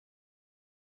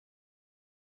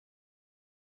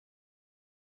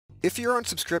If you're on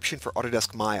subscription for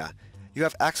Autodesk Maya, you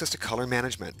have access to color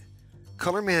management.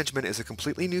 Color management is a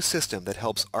completely new system that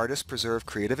helps artists preserve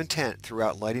creative intent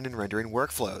throughout lighting and rendering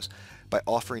workflows by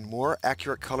offering more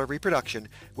accurate color reproduction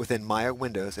within Maya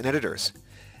windows and editors,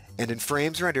 and in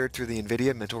frames rendered through the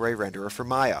NVIDIA Mental Ray Renderer for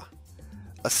Maya.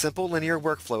 A simple linear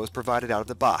workflow is provided out of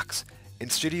the box,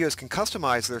 and studios can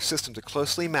customize their system to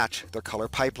closely match their color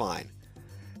pipeline.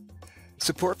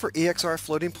 Support for EXR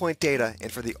floating point data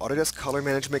and for the Autodesk color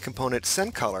management component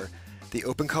SendColor, the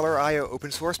OpenColor.io open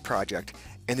source project,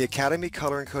 and the Academy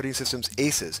Color Encoding Systems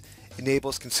ACES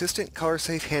enables consistent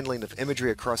color-safe handling of imagery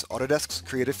across Autodesk's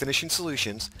creative finishing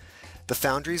solutions, the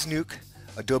Foundry's Nuke,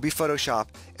 Adobe Photoshop,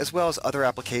 as well as other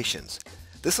applications.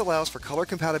 This allows for color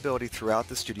compatibility throughout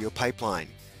the studio pipeline.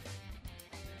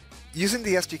 Using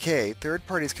the SDK, third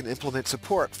parties can implement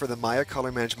support for the Maya color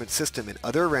management system in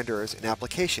other renderers and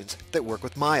applications that work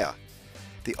with Maya.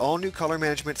 The all-new color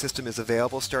management system is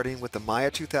available starting with the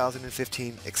Maya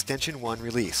 2015 Extension 1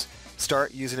 release.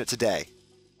 Start using it today.